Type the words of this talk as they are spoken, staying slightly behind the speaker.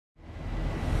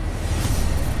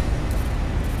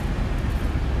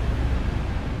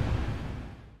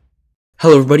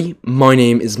Hello everybody, my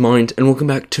name is Mind and welcome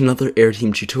back to another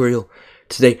Aeroteam tutorial.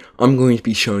 Today I'm going to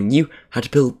be showing you how to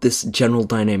build this General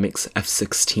Dynamics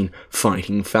F-16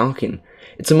 Fighting Falcon.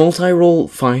 It's a multi-role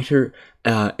fighter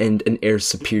and an air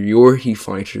superiority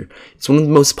fighter. It's one of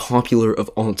the most popular of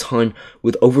all time,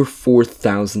 with over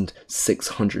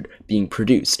 4,600 being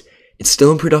produced. It's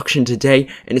still in production today,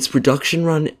 and its production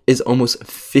run is almost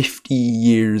 50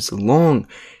 years long.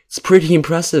 It's pretty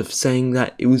impressive, saying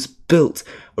that it was built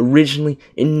originally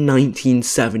in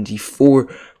 1974,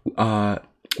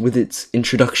 with its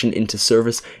introduction into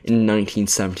service in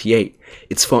 1978.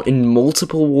 It's fought in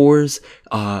multiple wars,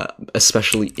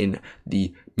 especially in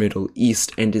the Middle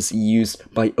East, and is used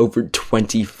by over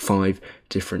 25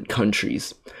 different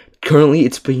countries. Currently,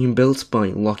 it's being built by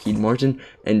Lockheed-Martin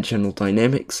and General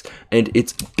Dynamics, and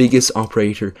its biggest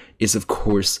operator is, of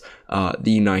course,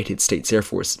 the United States Air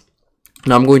Force.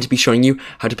 Now I'm going to be showing you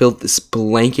how to build this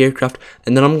blank aircraft,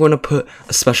 and then I'm going to put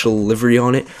a special livery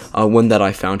on it, one that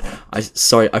I found.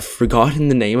 I've forgotten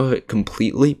the name of it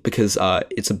completely because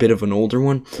it's a bit of an older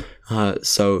one,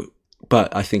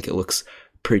 but I think it looks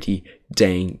pretty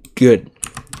dang good.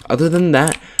 Other than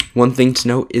that, one thing to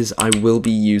note is I will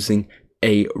be using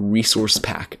a resource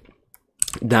pack.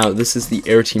 Now this is the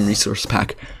Aeroteam resource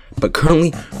pack, but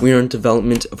currently we are in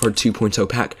development of our 2.0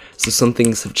 pack, so some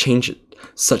things have changed,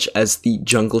 such as the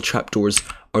jungle trapdoors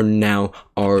are now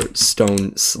our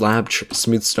smooth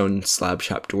stone slab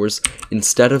trapdoors,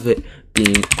 instead of it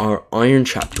being our iron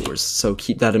trapdoors, so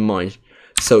keep that in mind.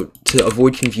 So to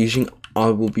avoid confusion, I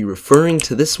will be referring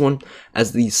to this one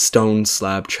as the stone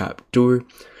slab trapdoor,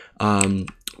 or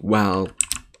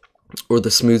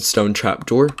the smooth stone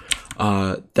trapdoor.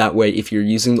 That way, if you're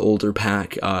using the older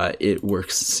pack, it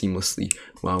works seamlessly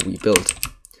while we build.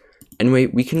 Anyway,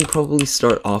 we can probably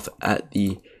start off at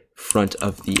the front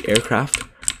of the aircraft,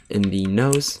 in the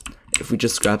nose, if we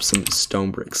just grab some stone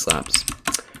brick slabs.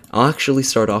 I'll actually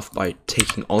start off by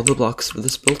taking all the blocks for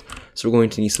this build, so we're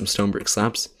going to need some stone brick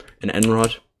slabs, an end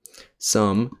rod,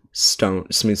 some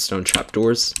smooth stone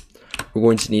trapdoors. We're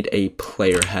going to need a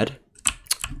player head.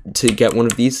 To get one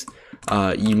of these,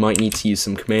 you might need to use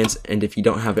some commands, and if you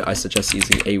don't have it, I suggest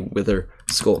using a wither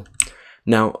skull.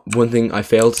 Now, one thing I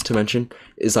failed to mention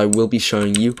is I will be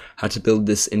showing you how to build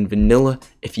this in vanilla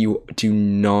if you do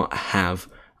not have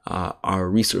our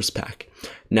resource pack.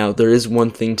 Now, there is one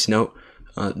thing to note.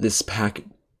 This pack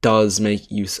does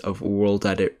make use of World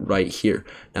Edit right here.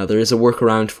 Now, there is a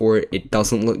workaround for it. It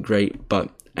doesn't look great, but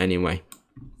anyway,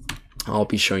 I'll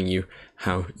be showing you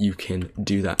how you can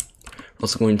do that. We're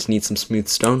also going to need some smooth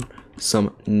stone,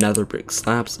 some nether brick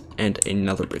slabs, and a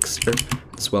nether brick stair,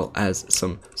 as well as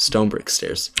some stone brick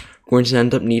stairs. We're going to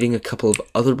end up needing a couple of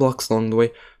other blocks along the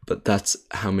way, but that's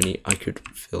how many I could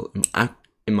fill in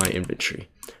my inventory,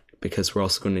 because we're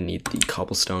also going to need the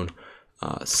cobblestone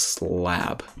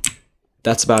slab.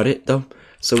 That's about it though,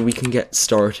 so we can get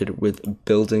started with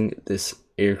building this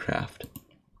aircraft.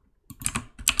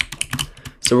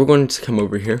 So we're going to come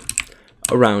over here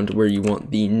around where you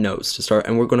want the nose to start,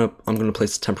 and I'm gonna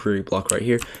place a temporary block right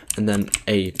here, and then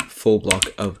a full block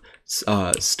of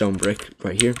stone brick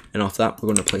right here, and off that we're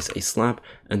going to place a slab,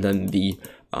 and then the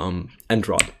end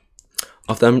rod.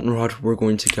 Off the end rod we're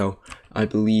going to go, I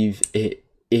believe it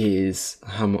is,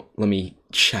 let me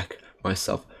check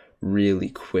myself really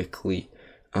quickly,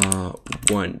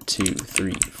 1, 2,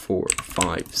 3, 4,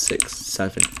 5, 6,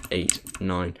 7, 8,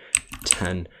 9,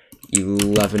 10,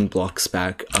 11 blocks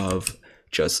back of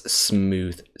just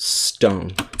smooth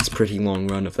stone. It's a pretty long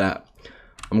run of that.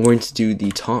 I'm going to do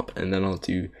the top, and then I'll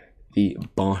do the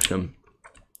bottom.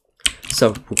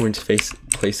 So we're going to place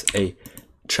a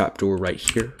trapdoor right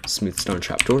here, smooth stone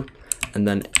trapdoor, and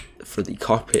then for the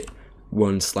cockpit,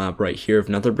 one slab right here of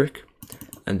nether brick,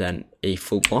 and then a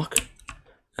full block,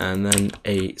 and then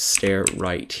a stair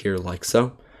right here like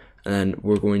so. And then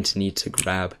we're going to need to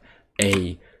grab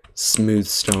a smooth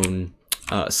stone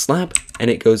slab, and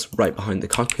it goes right behind the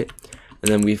cockpit, and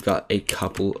then we've got a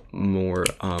couple more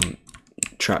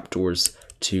trapdoors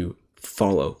to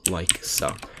follow like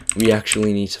so. We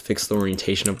actually need to fix the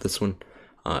orientation of this one,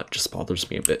 just bothers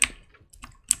me a bit.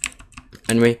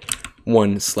 Anyway,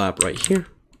 one slab right here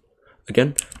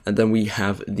again, and then we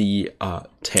have the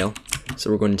tail, so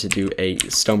we're going to do a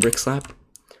stone brick slab,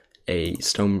 a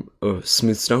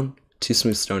smooth stone, two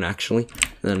smooth stone actually,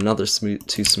 and then another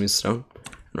two smooth stone,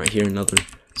 and right here another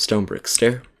stone brick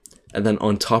stair, and then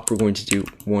on top we're going to do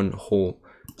one whole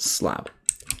slab.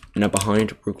 Now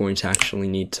behind we're going to actually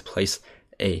need to place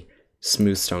a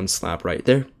smooth stone slab right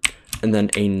there, and then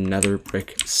a nether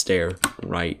brick stair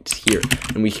right here,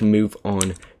 and we can move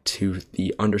on to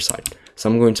the underside. So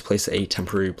I'm going to place a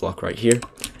temporary block right here,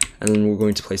 and then we're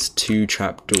going to place 2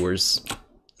 trapdoors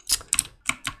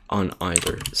on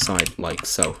either side, like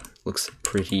so. Looks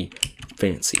pretty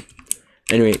fancy.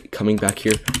 Anyway, coming back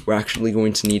here, we're actually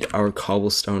going to need our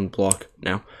cobblestone block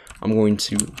now. I'm going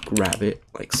to grab it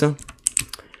like so.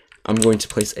 I'm going to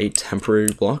place a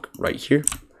temporary block right here,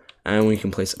 and we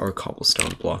can place our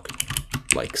cobblestone block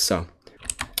like so.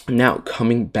 Now,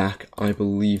 coming back, I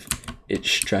believe it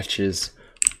stretches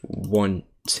 1,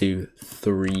 2,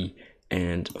 3,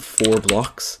 and 4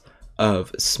 blocks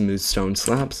of smooth stone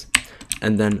slabs,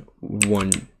 and then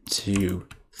 1, 2,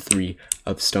 3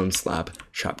 of stone slab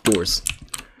trapdoors.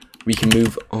 We can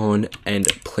move on and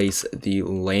place the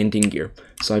landing gear.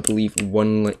 So I believe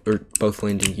both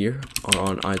landing gear are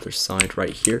on either side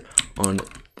right here on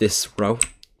this row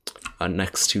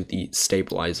next to the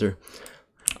stabilizer.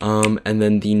 And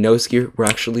then the nose gear, we're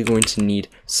actually going to need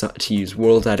to use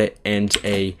world edit and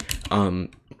a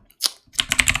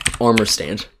armor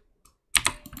stand.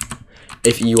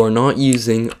 If you are not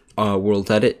using world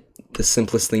edit, the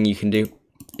simplest thing you can do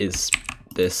is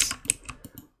this.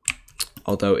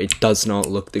 Although it does not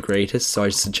look the greatest, so I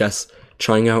suggest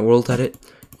trying out world edit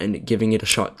and giving it a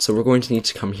shot. So we're going to need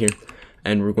to come here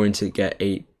and we're going to get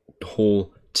a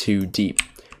hole 2 deep.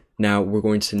 Now we're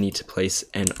going to need to place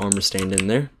an armor stand in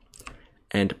there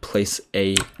and place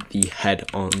the head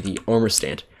on the armor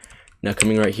stand. Now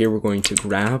coming right here, we're going to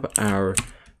grab our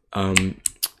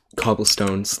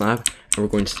cobblestone slab and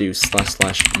we're going to do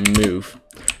 / move,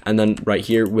 and then right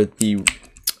here with the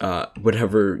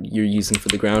whatever you're using for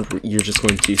the ground, you're just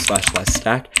going to do /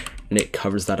 stack, and it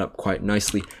covers that up quite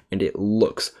nicely, and it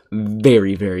looks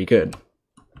very, very good.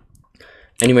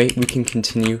 Anyway, we can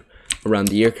continue around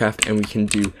the aircraft, and we can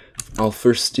do, I'll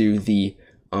first do the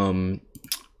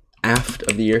aft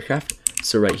of the aircraft.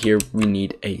 So right here, we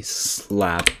need a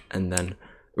slab, and then,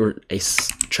 or a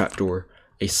trapdoor,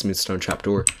 a smooth stone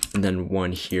trapdoor, and then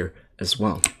 1 here as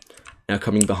well. Now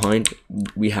coming behind,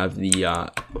 we have the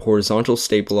horizontal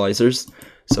stabilizers,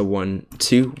 so 1,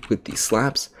 2 with the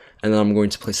slabs, and then I'm going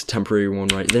to place a temporary one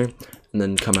right there, and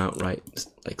then come out right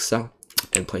like so,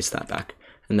 and place that back,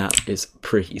 and that is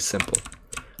pretty simple.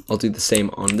 I'll do the same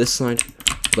on this side,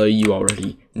 though you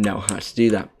already know how to do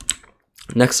that.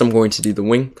 Next I'm going to do the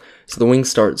wing. So the wing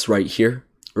starts right here,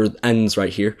 or ends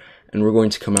right here, and we're going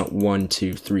to come out 1,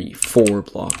 2, 3, 4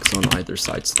 blocks on either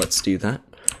side, so let's do that.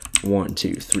 1,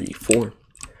 2, 3, 4,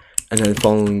 and then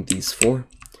following these 4,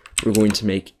 we're going to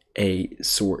make a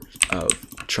sort of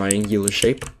triangular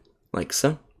shape, like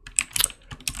so,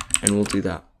 and we'll do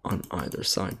that on either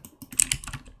side.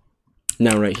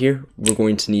 Now right here, we're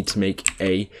going to need to make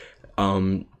a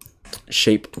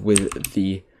shape with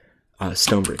the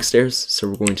stone brick stairs, so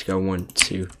we're going to go 1,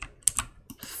 2,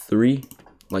 3,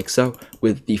 like so,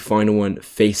 with the final one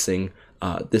facing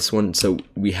this one, so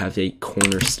we have a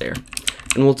corner stair.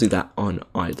 And we'll do that on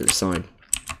either side.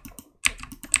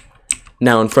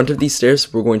 Now in front of these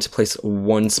stairs, we're going to place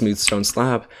 1 smooth stone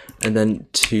slab and then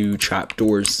 2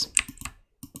 trapdoors.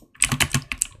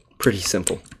 Pretty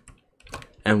simple.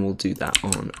 And we'll do that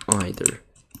on either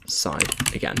side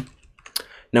again.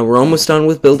 Now we're almost done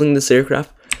with building this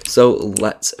aircraft, so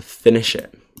let's finish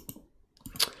it.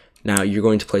 Now you're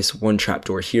going to place 1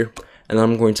 trapdoor here, and then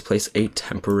I'm going to place a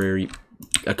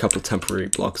couple temporary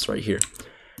blocks right here.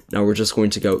 Now we're just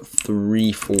going to go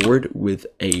 3 forward with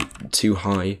a 2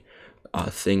 high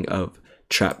thing of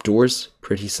trapdoors.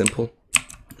 Pretty simple.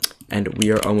 And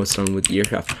we are almost done with the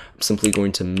aircraft. I'm simply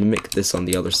going to mimic this on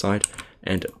the other side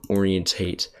and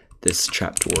orientate this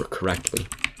trapdoor correctly.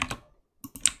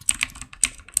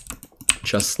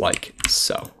 Just like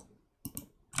so.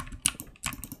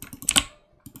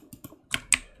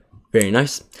 Very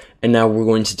nice. And now we're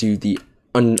going to do the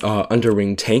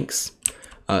underwing tanks.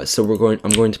 So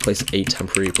I'm going to place a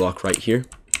temporary block right here,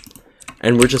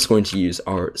 and we're just going to use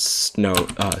our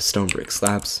stone brick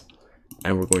slabs,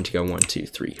 and we're going to go 1, 2,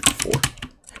 3, 4,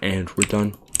 and we're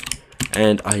done.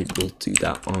 And I will do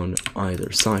that on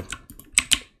either side.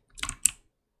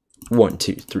 1,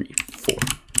 2, 3, 4.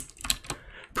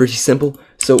 Pretty simple.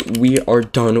 So we are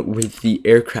done with the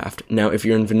aircraft. Now, if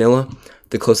you're in vanilla,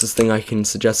 the closest thing I can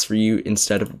suggest for you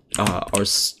instead of our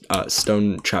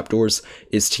stone trapdoors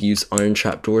is to use iron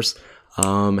trapdoors.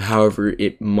 However,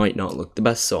 it might not look the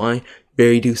best, so I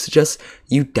very do suggest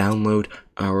you download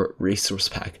our resource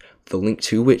pack, the link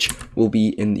to which will be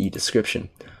in the description.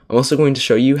 I'm also going to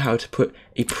show you how to put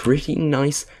a pretty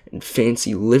nice and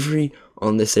fancy livery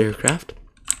on this aircraft.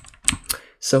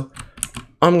 So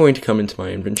I'm going to come into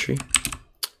my inventory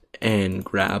and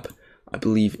grab, I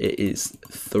believe it is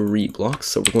 3 blocks,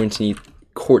 so we're going to need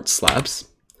quartz slabs.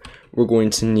 We're going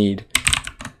to need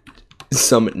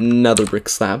some nether brick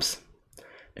slabs,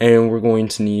 and we're going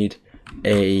to need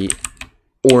a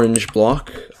orange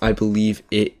block. I believe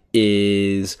it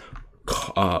is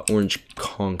orange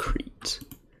concrete.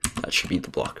 That should be the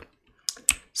block.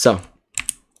 So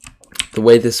the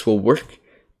way this will work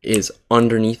is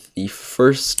underneath the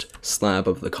first slab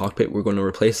of the cockpit, we're going to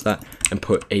replace that and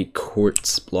put a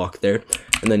quartz block there,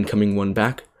 and then coming one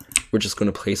back, we're just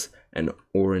going to place an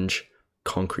orange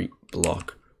concrete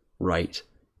block right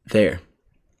there.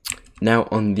 Now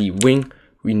on the wing,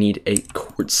 we need a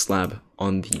quartz slab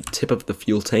on the tip of the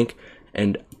fuel tank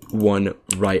and one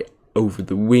right over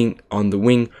the wing, on the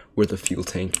wing where the fuel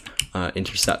tank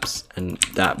intercepts, and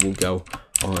that will go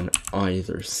on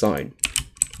either side.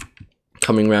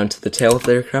 Coming around to the tail of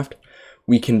the aircraft,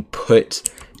 we can put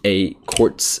a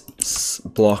quartz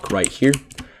block right here,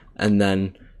 and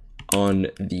then on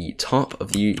the top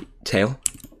of the tail,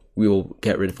 we will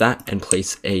get rid of that and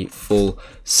place a full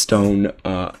stone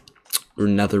or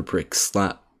nether brick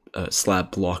slab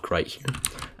block right here,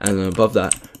 and then above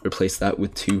that, replace that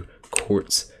with 2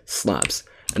 quartz slabs.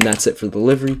 And that's it for the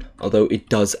livery, although it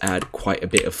does add quite a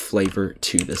bit of flavor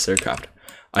to this aircraft.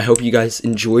 I hope you guys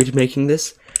enjoyed making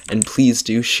this, and please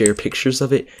do share pictures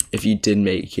of it if you did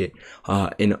make it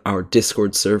in our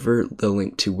Discord server, the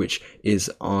link to which is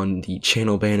on the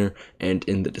channel banner and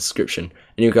in the description.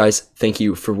 And you guys, thank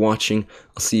you for watching.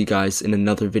 I'll see you guys in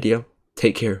another video.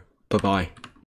 Take care. Bye-bye.